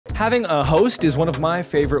Having a host is one of my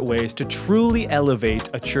favorite ways to truly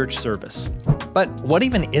elevate a church service. But what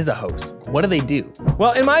even is a host? What do they do?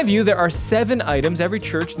 Well, in my view, there are 7 items every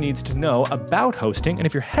church needs to know about hosting, and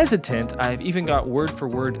if you're hesitant, I've even got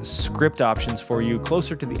word-for-word script options for you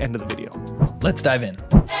closer to the end of the video. Let's dive in.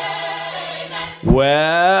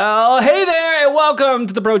 Well, hey there, and welcome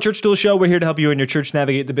to the Bro Church Tool Show. We're here to help you and your church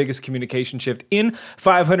navigate the biggest communication shift in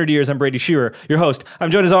 500 years. I'm Brady Shearer, your host. I'm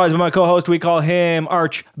joined as always by my co-host. We call him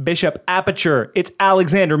Archbishop Aperture. It's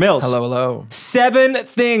Alexander Mills. Hello, hello. 7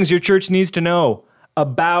 things your church needs to know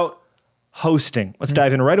about hosting. Let's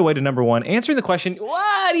dive in right away to number 1, answering the question,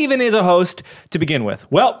 what even is a host to begin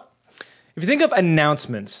with? Well, if you think of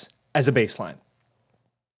announcements as a baseline,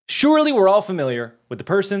 surely we're all familiar with the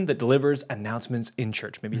person that delivers announcements in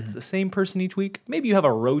church. Maybe it's the same person each week. Maybe you have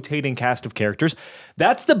a rotating cast of characters.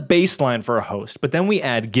 That's the baseline for a host. But then we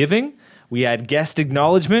add giving, we add guest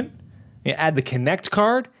acknowledgement, we add the connect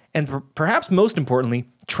card, and perhaps most importantly,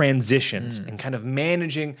 transitions and kind of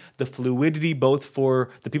managing the fluidity both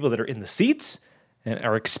for the people that are in the seats and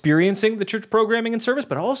are experiencing the church programming and service,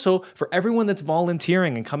 but also for everyone that's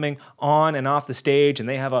volunteering and coming on and off the stage, and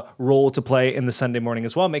they have a role to play in the Sunday morning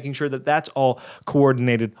as well, making sure that that's all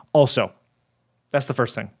coordinated also. That's the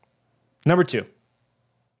first thing. Number 2,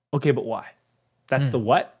 okay, but why? That's the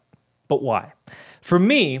what, but why? For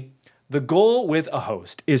me, the goal with a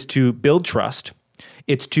host is to build trust,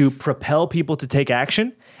 it's to propel people to take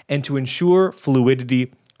action, and to ensure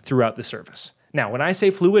fluidity throughout the service. Now, when I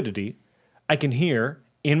say fluidity, I can hear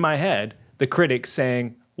in my head the critics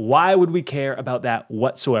saying, why would we care about that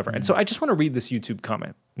whatsoever? And so I just want to read this YouTube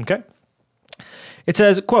comment, okay? It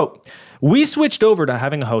says, quote, "We switched over to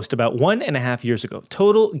having a host about 1.5 years ago.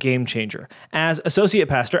 Total game changer. As associate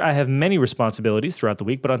pastor, I have many responsibilities throughout the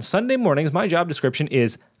week, but on Sunday mornings, my job description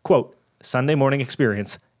is, quote, Sunday morning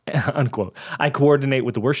experience, unquote. I coordinate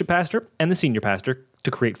with the worship pastor and the senior pastor to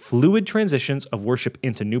create fluid transitions of worship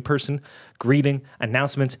into new person, greeting,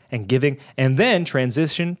 announcements, and giving, and then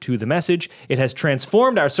transition to the message. It has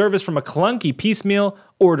transformed our service from a clunky piecemeal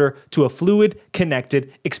order to a fluid,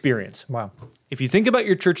 connected experience." Wow. If you think about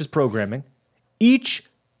your church's programming, each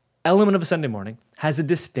element of a Sunday morning has a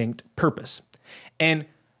distinct purpose. And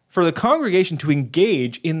for the congregation to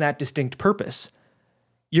engage in that distinct purpose,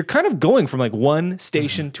 you're kind of going from like one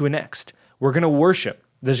station to a next. We're going to worship.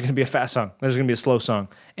 There's going to be a fast song. There's going to be a slow song.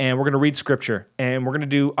 And we're going to read scripture. And we're going to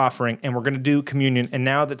do offering. And we're going to do communion. And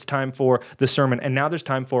now that's time for the sermon. And now there's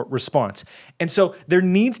time for response. And so there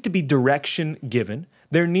needs to be direction given.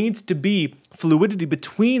 There needs to be fluidity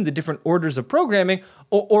between the different orders of programming,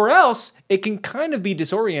 or else it can kind of be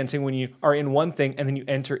disorienting when you are in one thing and then you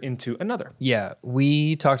enter into another. Yeah,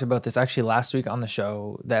 we talked about this actually last week on the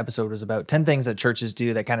show. The episode was about 10 things that churches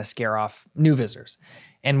do that kind of scare off new visitors.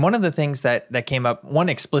 And one of the things that came up, one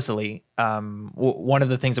explicitly, one of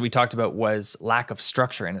the things that we talked about was lack of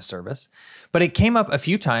structure in a service. But it came up a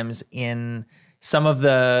few times in some of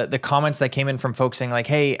the comments that came in from folks saying like,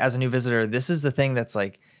 hey, as a new visitor, this is the thing that's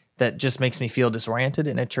like, that just makes me feel disoriented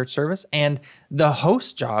in a church service. And the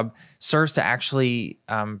host job serves to actually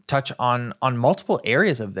touch on multiple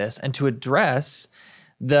areas of this and to address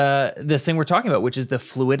this thing we're talking about, which is the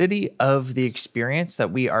fluidity of the experience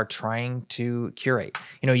that we are trying to curate.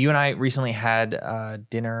 You know, you and I recently had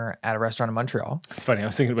dinner at a restaurant in Montreal. It's funny, I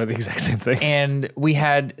was thinking about the exact same thing. And we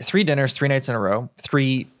had 3 dinners, 3 nights in a row,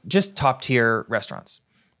 3 just top tier restaurants.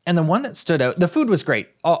 And the one that stood out, the food was great,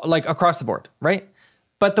 like across the board, right?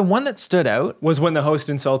 But the one that stood out was when the host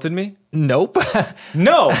insulted me? Nope.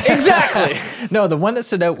 No, exactly. No, the one that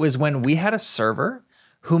stood out was when we had a server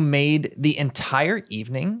who made the entire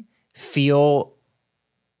evening feel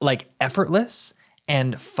like effortless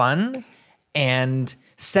and fun and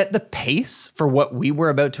set the pace for what we were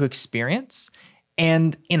about to experience.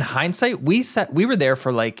 And in hindsight, we were there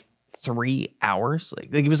for like 3 hours.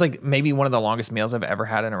 Like it was like maybe one of the longest meals I've ever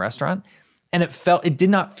had in a restaurant. And it did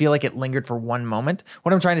not feel like it lingered for one moment.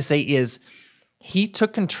 What I'm trying to say is he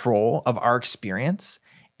took control of our experience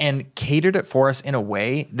and catered it for us in a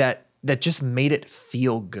way that just made it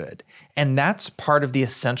feel good. And that's part of the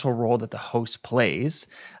essential role that the host plays,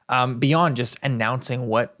 beyond just announcing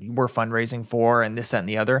what we're fundraising for and this, that, and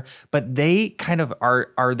the other. But they kind of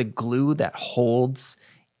are the glue that holds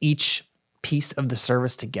each piece of the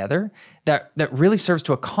service together that really serves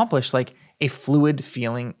to accomplish like a fluid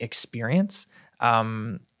feeling experience.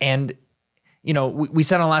 And you know, we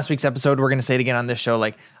said on last week's episode, we're going to say it again on this show,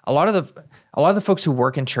 like a lot of the folks who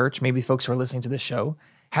work in church, maybe folks who are listening to this show,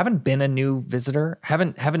 haven't been a new visitor,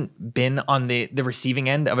 haven't been on the receiving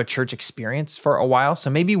end of a church experience for a while. So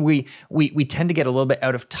maybe we tend to get a little bit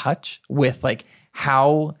out of touch with like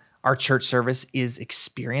how our church service is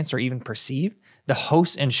experienced or even perceived, the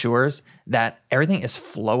host ensures that everything is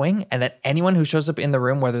flowing and that anyone who shows up in the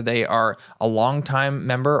room, whether they are a longtime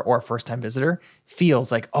member or a first-time visitor,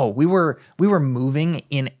 feels like, oh, we were moving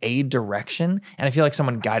in a direction, and I feel like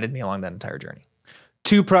someone guided me along that entire journey.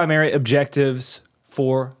 2 primary objectives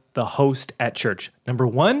for the host at church. Number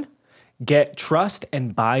 1, get trust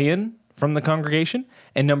and buy-in from the congregation.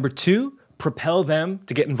 And number 2, propel them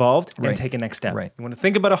to get involved and take a next step. Right. You want to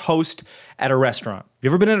think about a host at a restaurant. Have you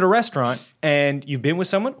ever been at a restaurant and you've been with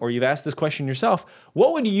someone or you've asked this question yourself?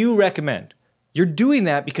 What would you recommend? You're doing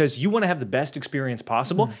that because you want to have the best experience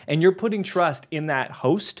possible, and you're putting trust in that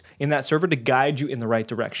host, in that server, to guide you in the right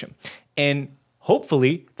direction. And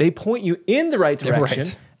hopefully they point you in the right direction.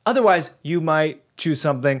 Right. Otherwise, you might choose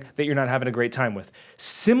something that you're not having a great time with.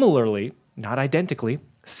 Similarly, not identically,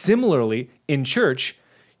 similarly in church,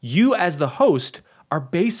 you as the host are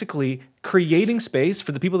basically creating space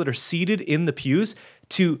for the people that are seated in the pews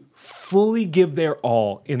to fully give their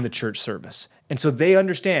all in the church service. And so they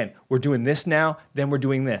understand, we're doing this now, then we're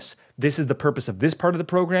doing this. This is the purpose of this part of the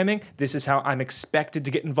programming. This is how I'm expected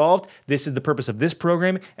to get involved. This is the purpose of this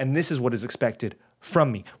programming, and this is what is expected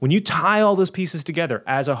from me. When you tie all those pieces together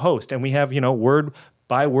as a host, and we have, word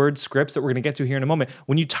by word scripts that we're going to get to here in a moment.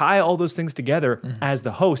 When you tie all those things together as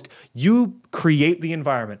the host, you create the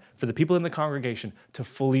environment for the people in the congregation to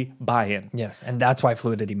fully buy in. Yes, and that's why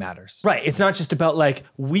fluidity matters. Right. It's not just about like,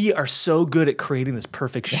 we are so good at creating this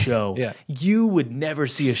perfect show. Yeah. You would never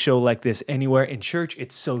see a show like this anywhere in church.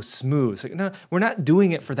 It's so smooth. It's like, no, we're not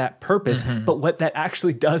doing it for that purpose, but what that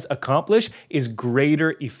actually does accomplish is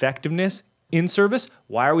greater effectiveness in service.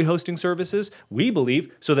 Why are we hosting services? We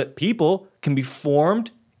believe so that people can be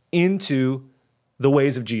formed into the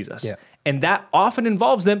ways of Jesus. Yeah. And that often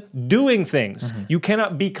involves them doing things. You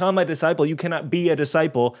cannot become a disciple. You cannot be a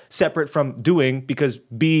disciple separate from doing, because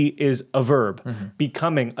be is a verb.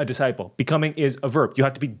 Becoming a disciple. Becoming is a verb. You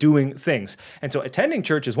have to be doing things. And so attending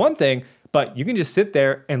church is one thing, but you can just sit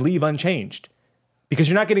there and leave unchanged because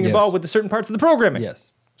you're not getting involved with the certain parts of the programming.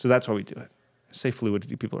 Yes. So that's why we do it. Say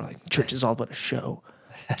fluidity. People are like, church is all about a show.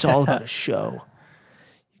 It's all about a show.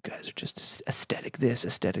 You guys are just aesthetic this,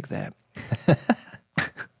 aesthetic that.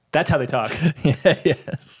 That's how they talk.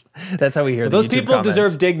 Yes. That's how we hear Those the YouTube people comments.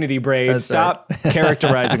 deserve dignity, Braid. That's Stop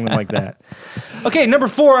characterizing them like that. Okay, number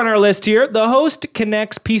 4 on our list here. The host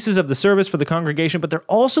connects pieces of the service for the congregation, but they're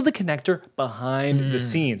also the connector behind the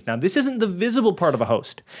scenes. Now, this isn't the visible part of a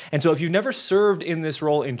host. And so if you've never served in this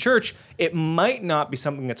role in church, it might not be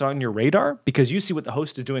something that's on your radar because you see what the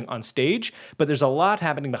host is doing on stage, but there's a lot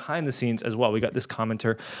happening behind the scenes as well. We got this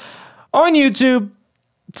commenter on YouTube.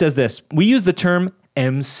 It says this: we use the term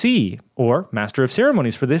MC, or Master of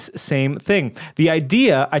Ceremonies, for this same thing. The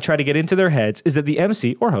idea I try to get into their heads is that the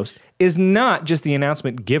MC, or host, is not just the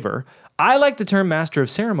announcement giver. I like the term Master of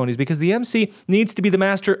Ceremonies because the MC needs to be the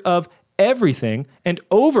master of everything and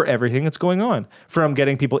over everything that's going on, from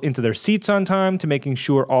getting people into their seats on time, to making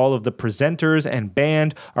sure all of the presenters and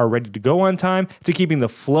band are ready to go on time, to keeping the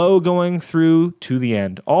flow going through to the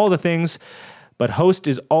end. All the things, but host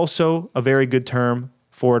is also a very good term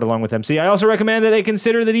for it along with MC. I also recommend that they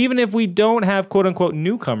consider that even if we don't have quote-unquote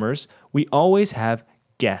newcomers, we always have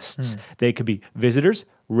guests. They could be visitors,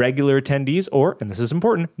 regular attendees, or, and this is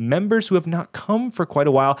important, members who have not come for quite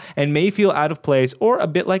a while and may feel out of place or a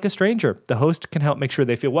bit like a stranger. The host can help make sure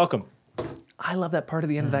they feel welcome. I love that part of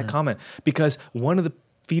the end of that comment, because one of the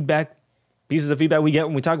pieces of feedback we get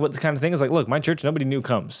when we talk about this kind of thing is like, look, my church, nobody new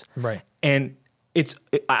comes. Right. And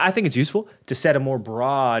I think it's useful to set a more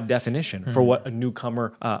broad definition for what a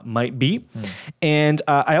newcomer might be. And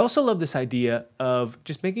I also love this idea of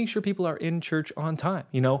just making sure people are in church on time.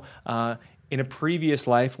 In a previous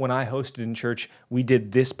life, when I hosted in church, we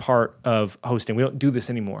did this part of hosting. We don't do this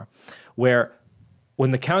anymore, where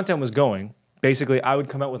when the countdown was going, basically I would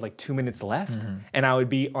come out with like 2 minutes left, and I would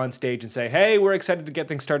be on stage and say, hey, we're excited to get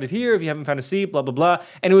things started here. If you haven't found a seat, blah, blah, blah.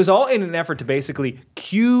 And it was all in an effort to basically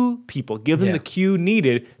cue people, give them the cue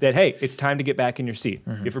needed that, hey, it's time to get back in your seat.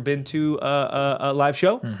 You ever been to a live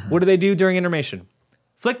show? What do they do during intermission?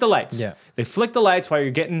 Flick the lights. Yeah. They flick the lights while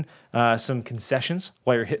you're getting some concessions,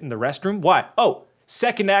 while you're hitting the restroom. Why? Oh,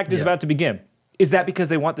 second act is about to begin. Is that because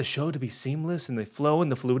they want the show to be seamless and the flow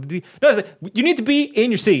and the fluidity? No, it's like, you need to be in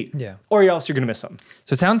your seat, or else you're going to miss something.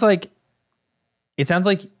 So it sounds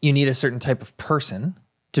like you need a certain type of person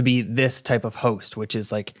to be this type of host, which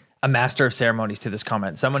is like a master of ceremonies to this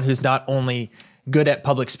comment. Someone who's not only good at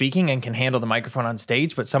public speaking and can handle the microphone on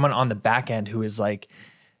stage, but someone on the back end who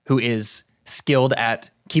is skilled at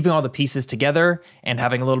keeping all the pieces together and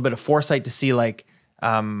having a little bit of foresight to see like,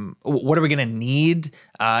 What are we going to need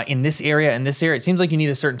in this area, in this area? It seems like you need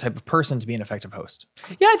a certain type of person to be an effective host.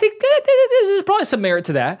 Yeah, I think there's probably some merit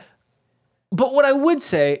to that. But what I would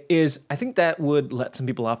say is I think that would let some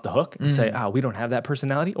people off the hook and say, we don't have that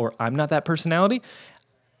personality, or I'm not that personality.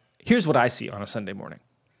 Here's what I see on a Sunday morning.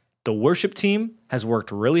 The worship team has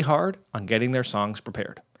worked really hard on getting their songs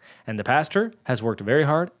prepared. And the pastor has worked very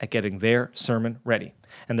hard at getting their sermon ready.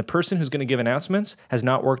 And the person who's going to give announcements has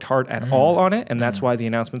not worked hard at all on it, and that's why the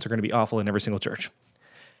announcements are going to be awful in every single church.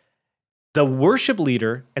 The worship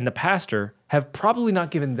leader and the pastor have probably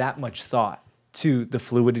not given that much thought to the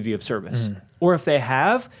fluidity of service. Or if they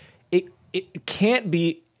have, it can't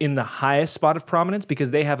be in the highest spot of prominence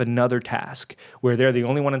because they have another task where they're the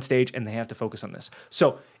only one on stage and they have to focus on this.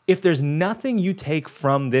 So if there's nothing you take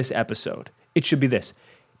from this episode, it should be this.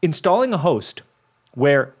 Installing a host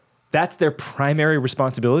where that's their primary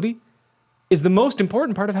responsibility is the most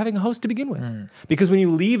important part of having a host to begin with. Because when you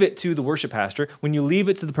leave it to the worship pastor, when you leave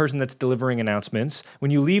it to the person that's delivering announcements, when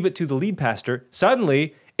you leave it to the lead pastor,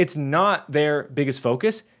 suddenly it's not their biggest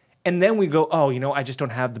focus. And then we go, I just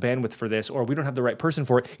don't have the bandwidth for this, or we don't have the right person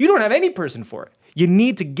for it. You don't have any person for it. You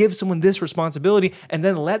need to give someone this responsibility and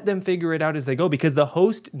then let them figure it out as they go, because the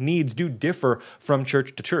host needs do differ from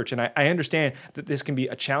church to church. And I understand that this can be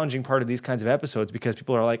a challenging part of these kinds of episodes because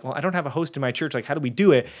people are like, well, I don't have a host in my church. Like, how do we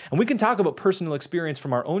do it? And we can talk about personal experience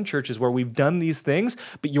from our own churches where we've done these things,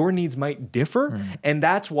 but your needs might differ. And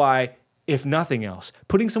that's why, if nothing else,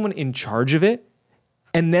 putting someone in charge of it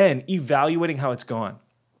and then evaluating how it's gone.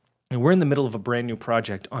 And we're in the middle of a brand new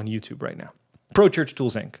project on YouTube right now. Pro Church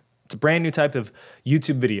Tools, Inc. It's a brand new type of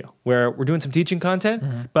YouTube video where we're doing some teaching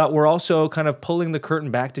content, but we're also kind of pulling the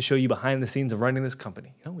curtain back to show you behind the scenes of running this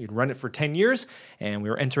company. We'd run it for 10 years and we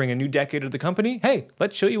were entering a new decade of the company. Hey,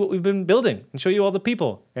 let's show you what we've been building and show you all the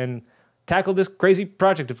people and tackle this crazy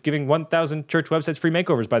project of giving 1,000 church websites free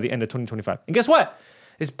makeovers by the end of 2025. And guess what?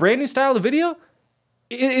 This brand new style of video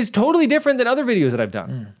is totally different than other videos that I've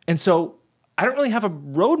done. And so I don't really have a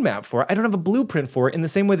roadmap for it. I don't have a blueprint for it in the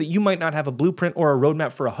same way that you might not have a blueprint or a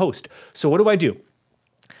roadmap for a host. So what do?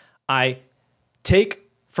 I take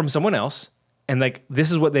from someone else and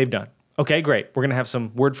this is what they've done. Okay, great. We're going to have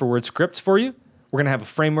some word for word scripts for you. We're going to have a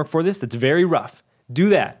framework for this that's very rough. Do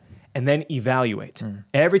that and then evaluate.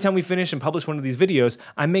 Every time we finish and publish one of these videos,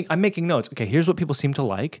 I'm making notes. Okay, here's what people seem to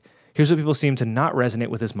like. Here's what people seem to not resonate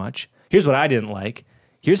with as much. Here's what I didn't like.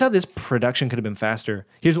 Here's how this production could have been faster.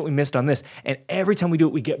 Here's what we missed on this. And every time we do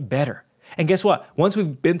it, we get better. And guess what? Once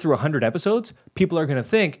we've been through 100 episodes, people are going to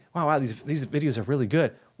think, wow, these videos are really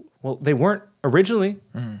good. Well, they weren't originally,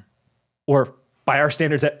 or by our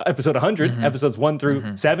standards at episode 100, episodes 1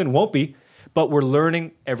 through 7 won't be, but we're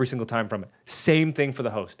learning every single time from it. Same thing for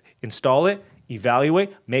the host. Install it,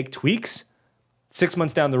 evaluate, make tweaks. 6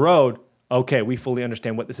 months down the road, okay, we fully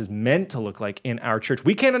understand what this is meant to look like in our church.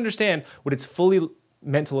 We can't understand what it's fully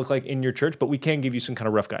meant to look like in your church, but we can give you some kind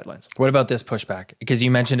of rough guidelines. What about this pushback? Because you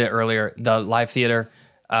mentioned it earlier, the live theater,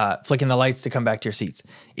 flicking the lights to come back to your seats.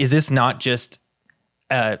 Is this not just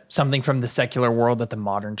something from the secular world that the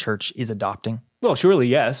modern church is adopting? Well, surely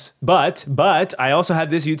yes. But I also have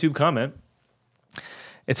this YouTube comment.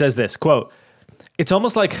 It says this, quote, it's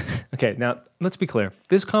almost like, okay, now let's be clear.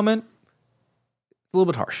 This comment, a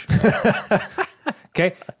little bit harsh.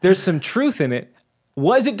 Okay, there's some truth in it.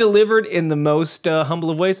 Was it delivered in the most humble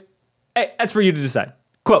of ways? Hey, that's for you to decide.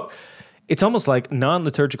 Quote, it's almost like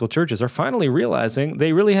non-liturgical churches are finally realizing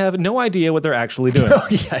they really have no idea what they're actually doing. Oh,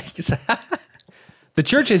 yikes. The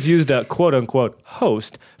church has used a quote-unquote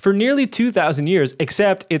host for nearly 2,000 years,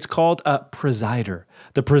 except it's called a presider.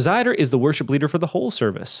 The presider is the worship leader for the whole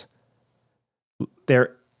service.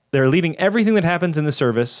 They're leading everything that happens in the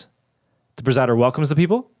service. The presider welcomes the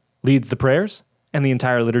people, leads the prayers, and the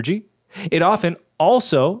entire liturgy. It often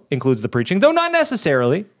also includes the preaching, though not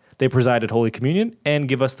necessarily. They preside at Holy Communion and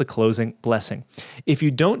give us the closing blessing. If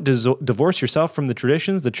you don't divorce yourself from the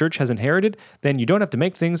traditions the church has inherited, then you don't have to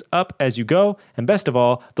make things up as you go. And best of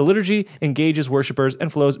all, the liturgy engages worshipers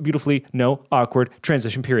and flows beautifully, no awkward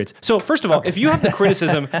transition periods. So first of all, if you have the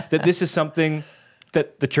criticism that this is something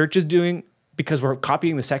that the church is doing because we're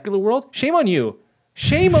copying the secular world, shame on you.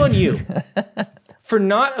 Shame on you for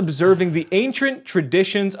not observing the ancient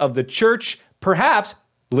traditions of the church. Perhaps,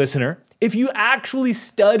 listener, if you actually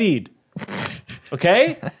studied,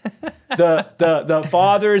 okay, the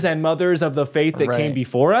fathers and mothers of the faith that came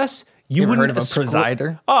before us, you wouldn't heard of a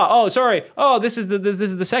presider? Sorry. Oh, this is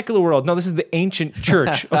the secular world. No, this is the ancient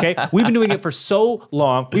church. Okay, we've been doing it for so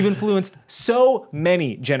long. We've influenced so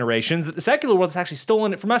many generations that the secular world has actually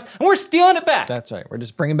stolen it from us, and we're stealing it back. That's right. We're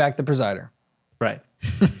just bringing back the presider. Right.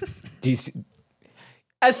 Do you see?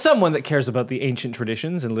 as someone that cares about the ancient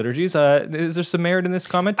traditions and liturgies, is there some merit in this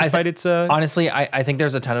comment despite its... Honestly, I think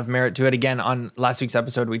there's a ton of merit to it. Again, on last week's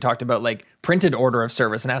episode, we talked about like printed order of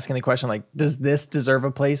service and asking the question, like, does this deserve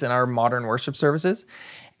a place in our modern worship services?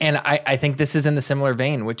 And I think this is in the similar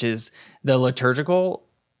vein, which is the liturgical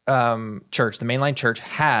church, the mainline church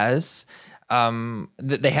has,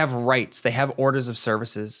 they have rites, they have orders of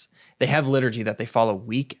services, they have liturgy that they follow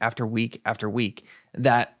week after week after week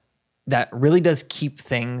that really does keep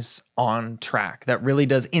things on track. That really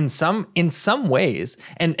does in some ways,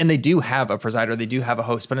 and they do have a presider, they do have a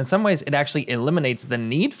host, but in some ways it actually eliminates the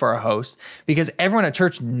need for a host because everyone at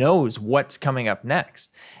church knows what's coming up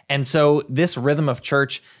next. And so this rhythm of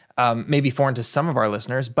church may be foreign to some of our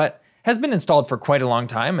listeners, but has been installed for quite a long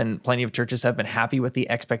time, and plenty of churches have been happy with the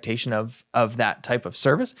expectation of that type of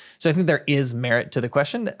service. So I think there is merit to the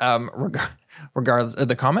question, regardless of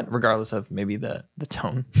the comment, regardless of maybe the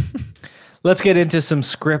tone. Let's get into some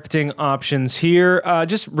scripting options here.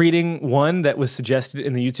 Just reading one that was suggested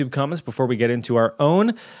in the YouTube comments before we get into our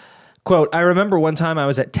own. Quote, I remember one time I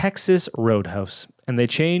was at Texas Roadhouse, and they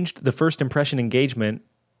changed the first impression engagement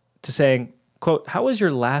to saying, quote, how was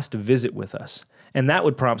your last visit with us? And that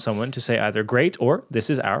would prompt someone to say either great or this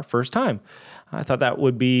is our first time. I thought that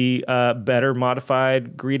would be a better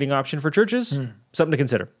modified greeting option for churches. Something to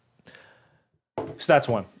consider. So that's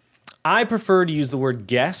one. I prefer to use the word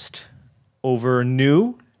guest over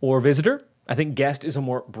new or visitor. I think guest is a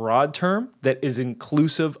more broad term that is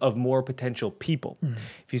inclusive of more potential people.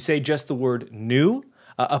 If you say just the word new,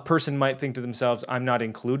 a person might think to themselves, I'm not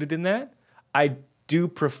included in that. I do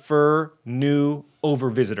prefer new over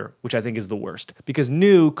visitor, which I think is the worst. Because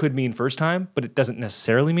new could mean first time, but it doesn't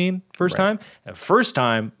necessarily mean first time. And first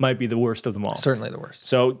time might be the worst of them all. Certainly the worst.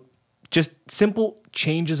 So just simple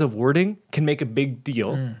changes of wording can make a big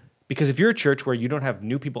deal. Because if you're a church where you don't have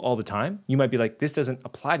new people all the time, you might be like, this doesn't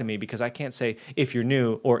apply to me because I can't say if you're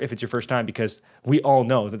new or if it's your first time because we all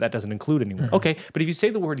know that that doesn't include anyone. Okay, but if you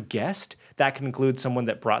say the word guest, that can include someone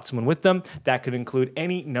that brought someone with them. That could include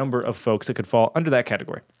any number of folks that could fall under that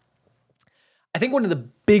category. I think one of the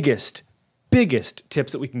biggest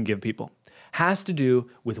tips that we can give people has to do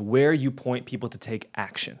with where you point people to take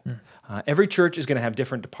action. Every church is going to have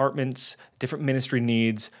different departments, different ministry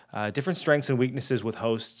needs, different strengths and weaknesses with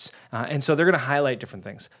hosts, and so they're going to highlight different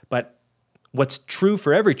things. But what's true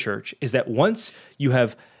for every church is that once you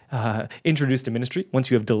have introduced a ministry,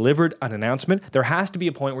 once you have delivered an announcement, there has to be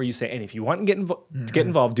a point where you say, and if you want to get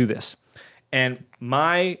involved, do this. And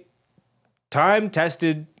my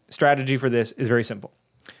time-tested strategy for this is very simple.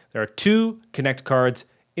 There are 2 Connect cards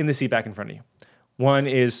in the seat back in front of you. One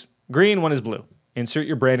is green, one is blue. Insert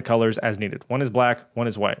your brand colors as needed. One is black, one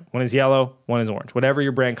is white, one is yellow, one is orange, whatever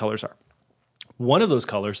your brand colors are. One of those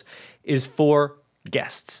colors is for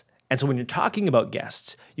guests. And so when you're talking about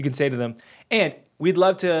guests, you can say to them, and we'd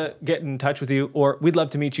love to get in touch with you, or we'd love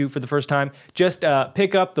to meet you for the first time. Just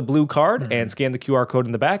pick up the blue card and scan the QR code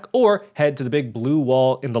in the back, or head to the big blue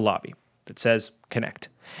wall in the lobby that says Connect.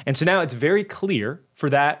 And so now it's very clear for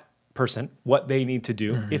that person what they need to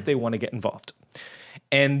do if they want to get involved.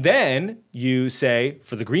 And then you say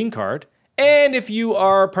for the green card, and if you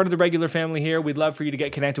are part of the regular family here, we'd love for you to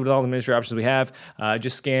get connected with all the ministry options we have.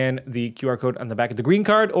 Just scan the QR code on the back of the green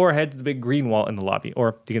card or head to the big green wall in the lobby,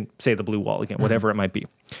 or you can say the blue wall again, whatever it might be.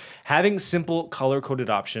 Having simple color-coded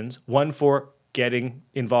options, one for getting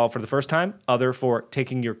involved for the first time, other for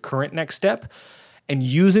taking your current next step, and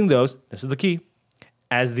using those, this is the key,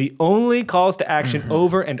 as the only calls to action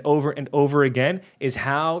over and over and over again is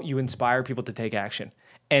how you inspire people to take action.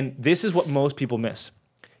 And this is what most people miss.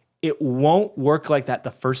 It won't work like that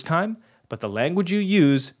the first time, but the language you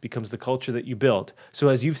use becomes the culture that you build. So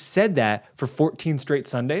as you've said that for 14 straight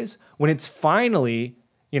Sundays, when it's finally,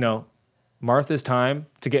 Martha's time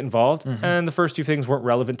to get involved, and the first 2 things weren't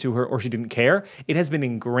relevant to her or she didn't care, it has been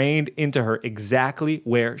ingrained into her exactly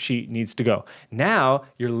where she needs to go. Now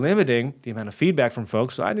you're limiting the amount of feedback from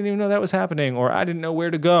folks. So I didn't even know that was happening, or I didn't know where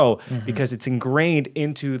to go, because it's ingrained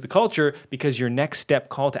into the culture, because your next step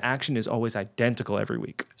call to action is always identical every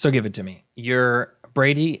week. So give it to me. You're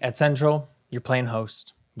Brady at Central, you're playing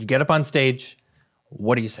host, you get up on stage,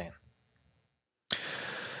 what are you saying?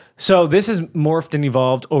 So this has morphed and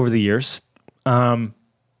evolved over the years. But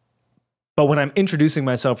when I'm introducing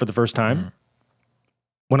myself for the first time,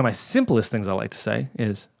 one of my simplest things I like to say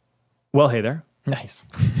is, well, hey there. Nice.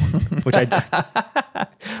 Which I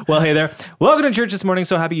Well, hey there. Welcome to church this morning.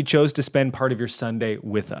 So happy you chose to spend part of your Sunday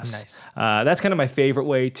with us. Nice. That's kind of my favorite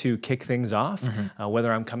way to kick things off,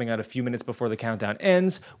 whether I'm coming out a few minutes before the countdown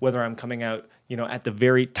ends, whether I'm coming out, at the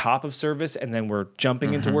very top of service and then we're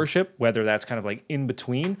jumping into worship, whether that's kind of like in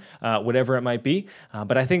between, whatever it might be.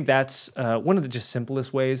 But I think that's one of the just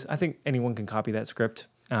simplest ways. I think anyone can copy that script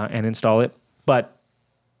and install it. But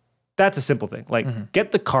that's a simple thing. Like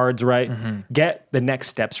get the cards right, get the next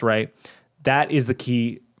steps right. That is the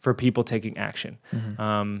key for people taking action.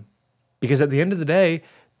 Because at the end of the day,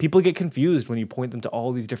 people get confused when you point them to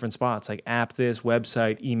all these different spots, like app this,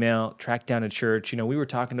 website, email, track down a church. We were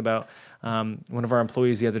talking about one of our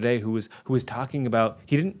employees the other day who was talking about,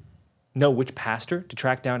 he didn't know which pastor to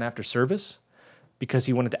track down after service because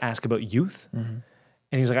he wanted to ask about youth. And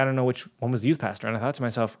he was like, I don't know which one was the youth pastor. And I thought to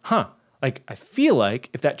myself, like, I feel like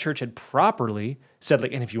if that church had properly said,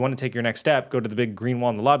 like, and if you want to take your next step, go to the big green wall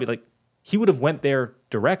in the lobby, like, he would have went there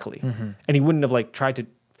directly. And he wouldn't have, like, tried to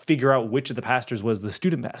figure out which of the pastors was the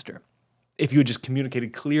student pastor if you had just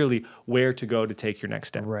communicated clearly where to go to take your next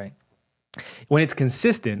step. Right. When it's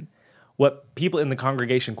consistent, what people in the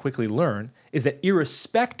congregation quickly learn is that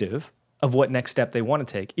irrespective of what next step they want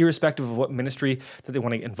to take, irrespective of what ministry that they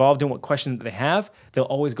want to get involved in, what question that they have, they'll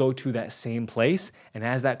always go to that same place. And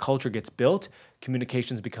as that culture gets built,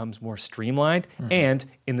 communications becomes more streamlined. And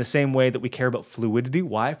in the same way that we care about fluidity,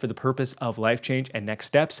 why? For the purpose of life change and next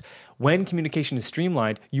steps. When communication is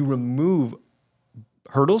streamlined, you remove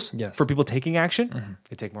hurdles for people taking action.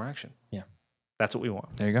 They take more action. Yeah. That's what we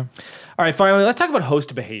want. There you go. All right, finally, let's talk about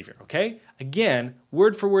host behavior, okay? Again,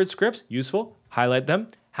 word for word scripts, useful, highlight them.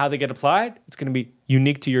 How they get applied, it's going to be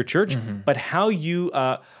unique to your church, but how you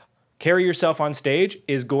carry yourself on stage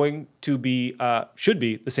is going to be, should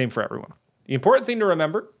be the same for everyone. The important thing to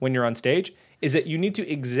remember when you're on stage is that you need to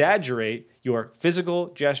exaggerate your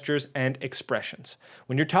physical gestures and expressions.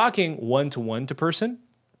 When you're talking one-to-one to person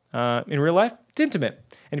in real life, it's intimate.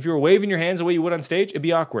 And if you were waving your hands the way you would on stage, it'd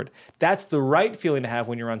be awkward. That's the right feeling to have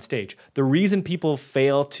when you're on stage. The reason people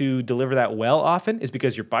fail to deliver that well often is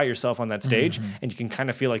because you're by yourself on that stage and you can kind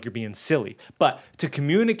of feel like you're being silly. But to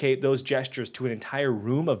communicate those gestures to an entire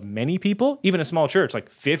room of many people, even a small church, like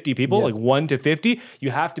 50 people, like 1 to 50,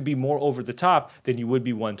 you have to be more over the top than you would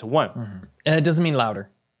be one-to-one. And it doesn't mean louder.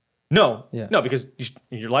 No, no, because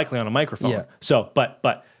you're likely on a microphone. Yeah. So,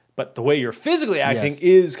 but the way you're physically acting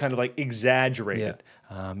is kind of like exaggerated.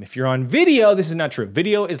 If you're on video, this is not true.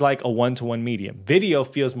 Video is like a one-to-one medium. Video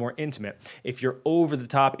feels more intimate. If you're over the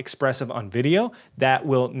top expressive on video, that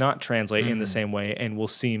will not translate in the same way and will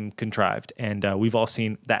seem contrived. And we've all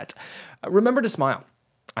seen that. Remember to smile.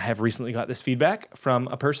 I have recently got this feedback from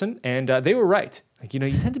a person and they were right. Like, you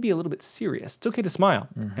tend to be a little bit serious. It's okay to smile.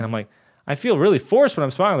 And I'm like, I feel really forced when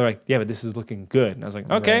I'm smiling. They're like, yeah, but this is looking good. And I was like,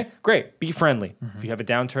 okay, great. Be friendly. If you have a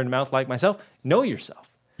downturned mouth like myself, know yourself.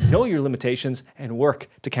 Know your limitations and work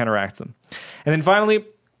to counteract them. And then finally,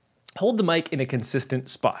 hold the mic in a consistent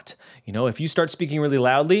spot. If you start speaking really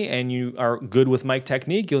loudly and you are good with mic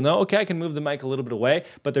technique, you'll know, okay, I can move the mic a little bit away,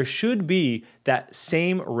 but there should be that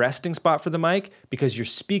same resting spot for the mic because you're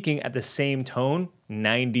speaking at the same tone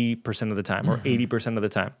 90% of the time or 80% of the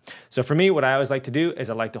time. So for me, what I always like to do is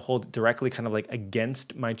I like to hold it directly kind of like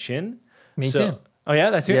against my chin. Me too. Oh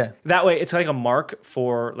yeah, that's it. Yeah. That way, it's like a mark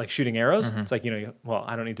for like shooting arrows. It's like well,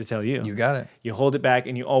 I don't need to tell you. You got it. You hold it back,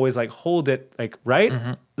 and you always like hold it like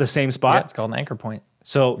the same spot. Yeah, it's called an anchor point.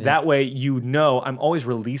 So that way, I'm always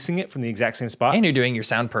releasing it from the exact same spot. And you're doing your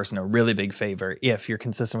sound person a really big favor if you're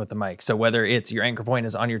consistent with the mic. So whether it's your anchor point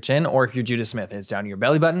is on your chin or if you're Judah Smith, it's down to your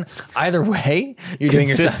belly button. Either way, you're doing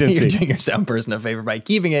your sound person a favor by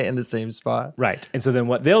keeping it in the same spot. Right. And so then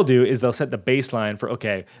what they'll do is they'll set the baseline for,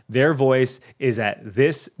 okay, their voice is at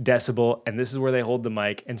this decibel and this is where they hold the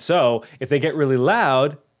mic. And so if they get really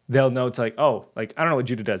loud, they'll know to like, oh, like, I don't know what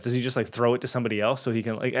Judah does. Does he just like throw it to somebody else so he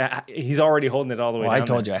can like, he's already holding it all the way down I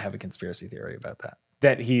told you I have a conspiracy theory about that.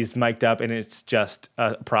 That he's mic'd up and it's just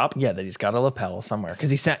a prop? Yeah, that he's got a lapel somewhere.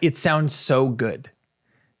 Because it sounds so good.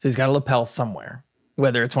 So he's got a lapel somewhere.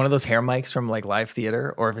 Whether it's one of those hair mics from like live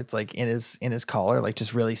theater or if it's like in his collar, like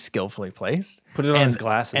just really skillfully placed. Put it on his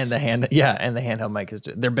glasses. And the handheld mic is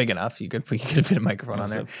they're big enough. You could fit a microphone on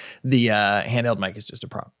there. The handheld mic is just a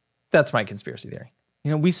prop. That's my conspiracy theory.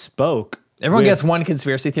 We spoke. Everyone gets one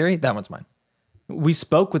conspiracy theory. That one's mine. We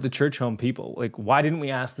spoke with the church home people. Like, why didn't we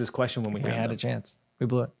ask this question when we had a chance? We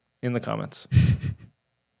blew it. In the comments.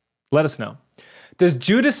 Let us know. Does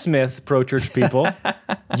Judah Smith, pro-church people,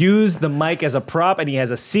 use the mic as a prop and he has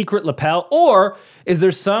a secret lapel? Or is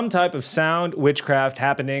there some type of sound witchcraft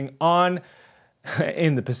happening on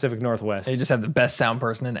in the Pacific Northwest. You just have the best sound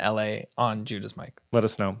person in LA on Judah's mic. Let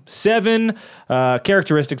us know. 7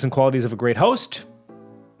 characteristics and qualities of a great host.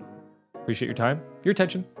 Appreciate your time, your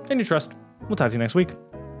attention, and your trust. We'll talk to you next week.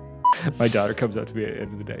 My daughter comes up to me at the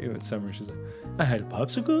end of the day, it's summer, she's like, I had a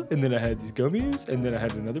popsicle, and then I had these gummies, and then I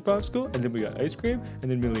had another popsicle, and then we got ice cream, and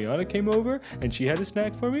then Miliana came over, and she had a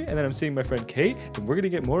snack for me, and then I'm seeing my friend Kate, and we're gonna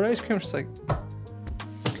get more ice cream. I'm just like,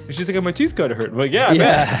 and she's like, oh, my tooth got hurt. I'm like, yeah, I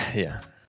bet. Yeah.